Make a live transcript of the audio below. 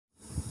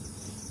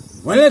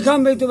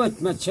Welcome back to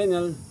my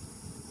channel.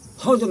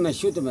 How to make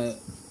shoot my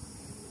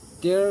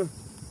deer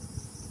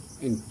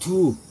in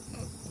two.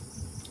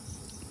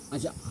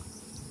 अच्छा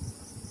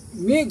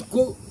मैं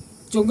को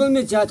जंगल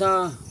में जा था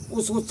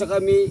उस जगह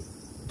में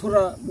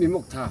थोड़ा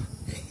मिमुक था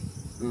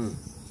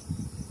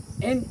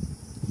and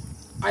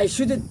I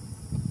shooted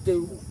the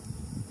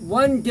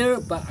one deer,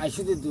 but I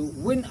shooted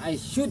when I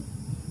shoot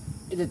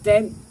at the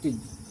time to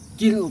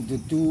kill of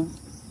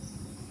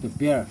the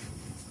bear.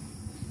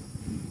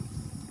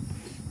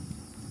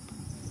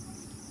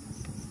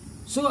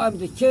 So I'm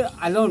the here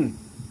alone.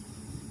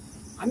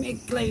 I'm a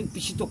clay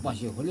pisito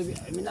pasio. Holy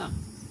Amina.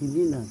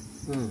 hindi na.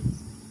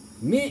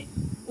 मैं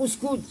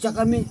उसको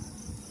जगह में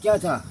क्या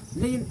था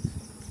लेकिन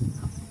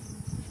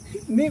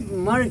मैं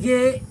मर के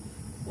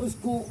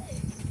उसको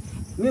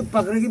मैं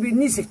पकड़ के भी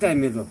नहीं सकता है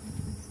मेरे को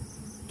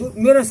तो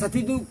मेरा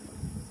साथी तो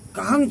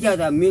कहाँ क्या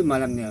था मैं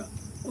मालूम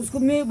नहीं उसको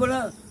मैं बोला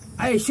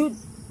I shoot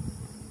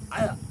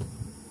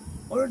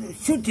already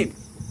shoot him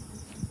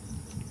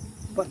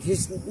but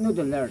he's not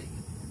learning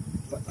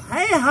but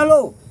hey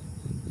hello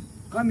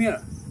come here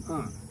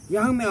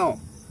यहाँ में आओ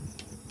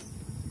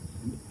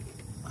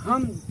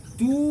हम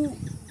तू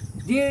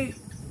देर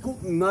को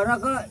मारा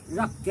का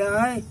रख क्या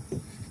है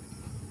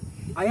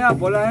आया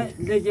बोला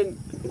है लेकिन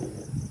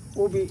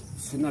वो भी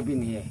सुना भी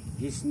नहीं है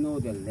he's no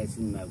the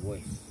listen my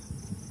voice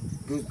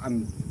because I'm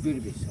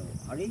very sorry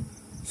अरे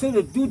so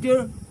the two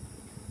there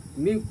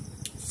मैं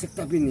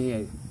सकता भी नहीं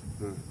है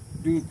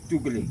तू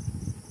के लिए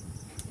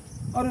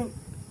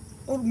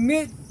और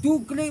मैं तू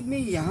के लिए मैं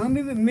यहाँ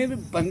में भी मैं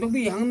बंदूक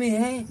भी यहाँ में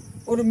है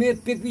और मैं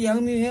पिक भी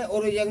यहाँ में है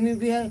और यहाँ में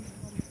भी है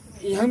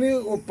यहाँ में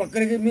वो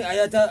पकड़ के मैं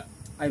आया था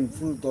I'm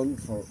full down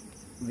for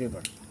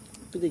river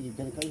तो देखिए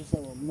जानकारी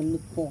सब मन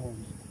को हो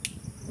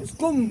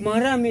उसको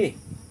मारा मैं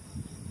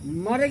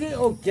मारा के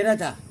वो गिरा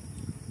था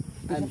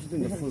I'm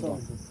shooting the full down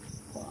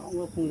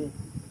वो पूरे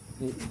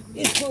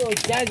इसको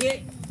जाके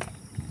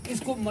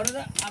इसको मारा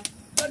था अब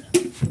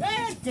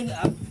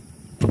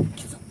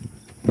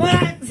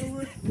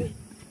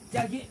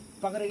जाके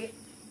पकड़ के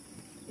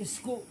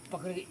इसको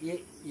पकड़ के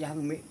ये यहाँ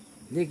में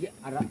लेके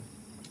आ रहा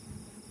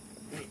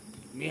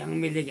यहाँ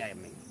में लेके आया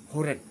मैं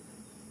होरन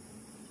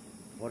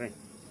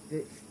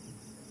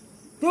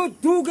तो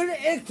तू के लिए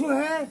एक तो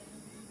है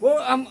वो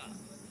हम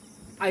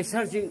I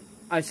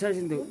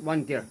searching the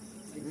one there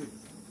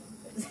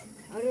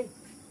अरे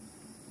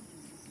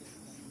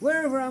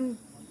wherever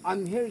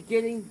I'm here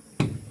getting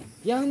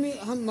यहाँ में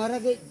हम मारा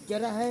के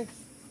जरा है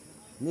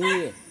नहीं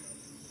है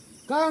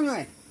कहाँ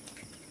है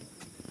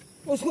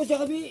उसको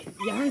जगह भी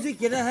यहाँ से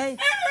गिरा है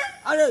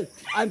अरे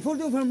I'm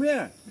following from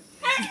here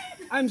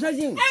I'm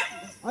searching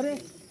अरे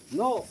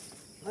no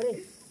अरे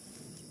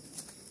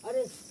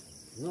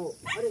no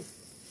अरे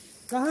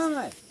कहाँ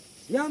है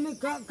यहाँ में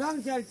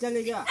कहाँ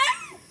चले गया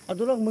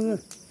अदुलक मंगे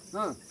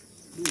हाँ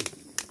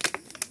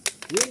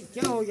ये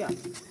क्या हो गया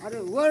अरे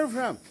where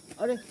from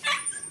अरे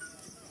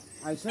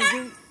I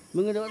searching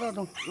मंगे देखो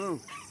तो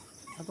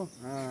तो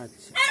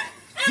अच्छा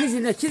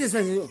किसी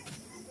से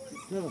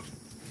चलो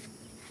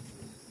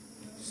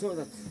so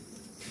that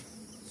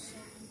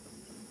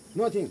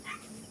nothing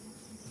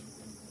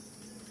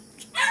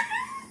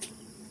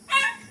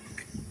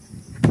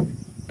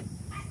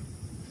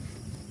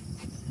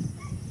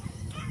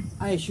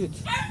I shoot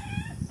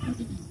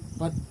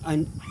but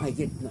I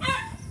get no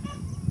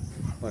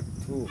but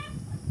two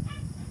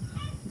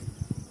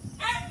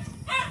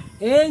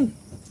and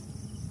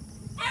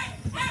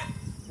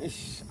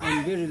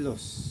I'm very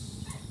lost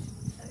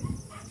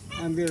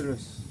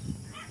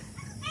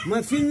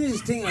my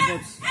feelings think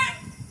about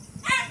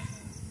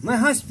my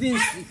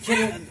husband's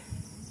killing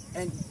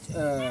and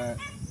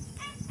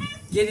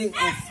getting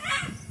off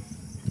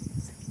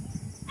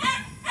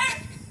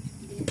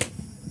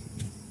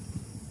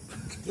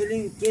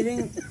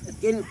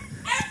killing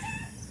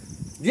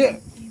yeah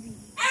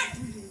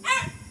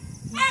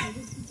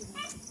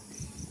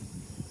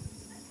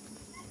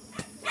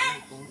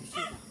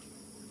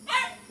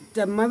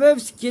my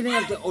wife's killing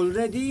up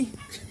already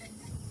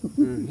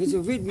he's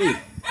with me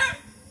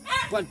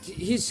but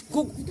he's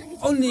cook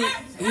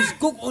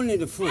only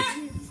the food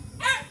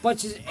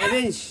but he's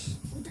arranged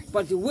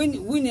but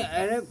when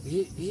I arrive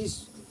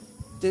he's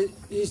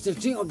the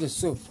king of the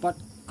soup but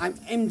I'm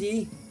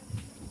empty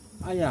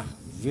yeah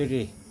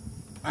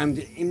I'm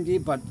the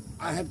MD but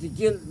I have to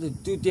kill the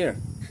two there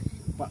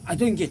but I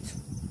don't get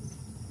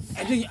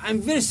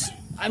I'm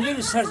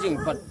very searching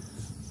but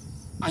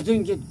I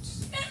don't get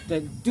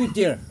the two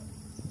there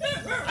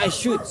I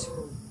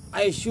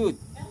shoot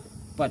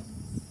but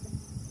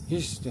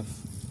here's the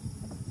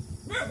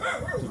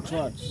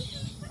charge.